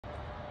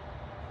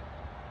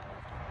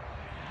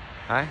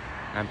Hi,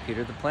 I'm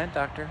Peter the Plant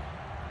Doctor,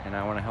 and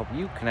I want to help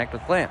you connect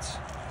with plants.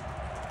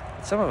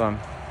 But some of them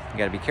you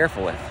got to be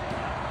careful with,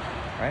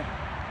 right?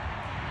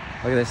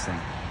 Look at this thing.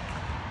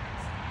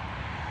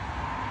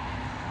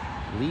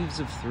 Leaves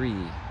of 3,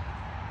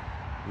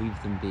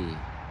 leave them be.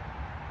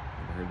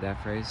 Ever heard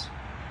that phrase?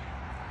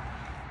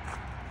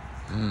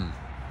 What am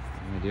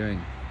I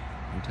doing?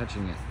 I'm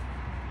touching it.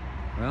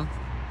 Well,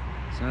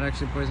 it's not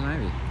actually poison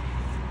ivy.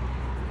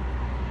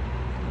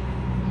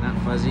 It's not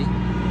fuzzy.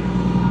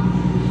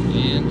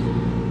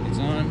 And it's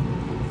on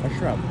a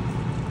shrub.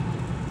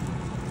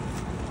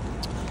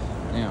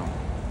 Now,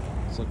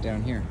 let's look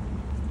down here.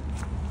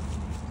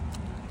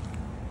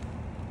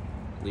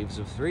 Leaves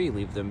of 3,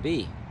 leave them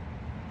be.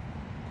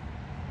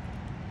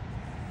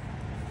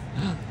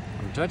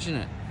 I'm touching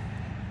it.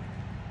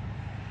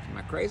 Am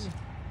I crazy?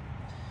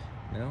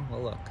 No?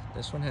 Well, look.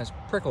 This one has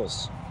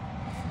prickles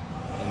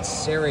and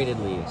serrated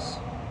leaves.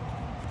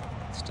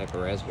 It's a type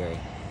of raspberry.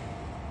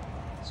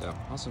 So,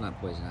 also not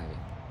poison ivy.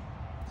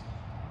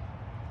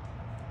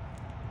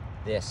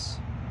 That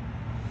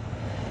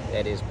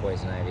is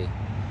poison ivy.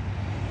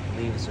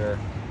 Leaves are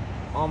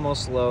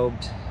almost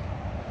lobed.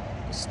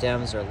 The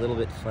stems are a little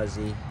bit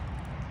fuzzy.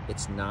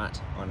 It's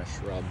not on a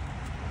shrub.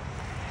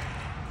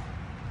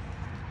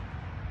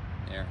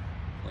 There,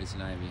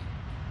 poison ivy.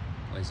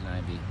 Poison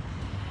ivy.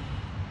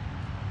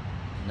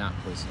 Not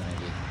poison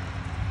ivy.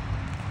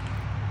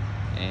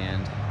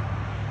 And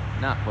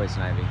not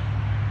poison ivy.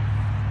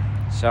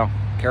 So,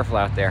 careful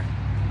out there.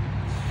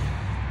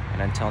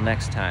 And until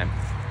next time,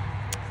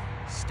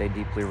 stay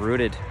deeply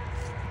rooted,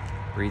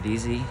 breathe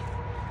easy,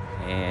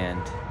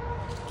 and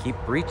keep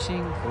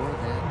reaching for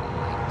that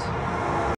light.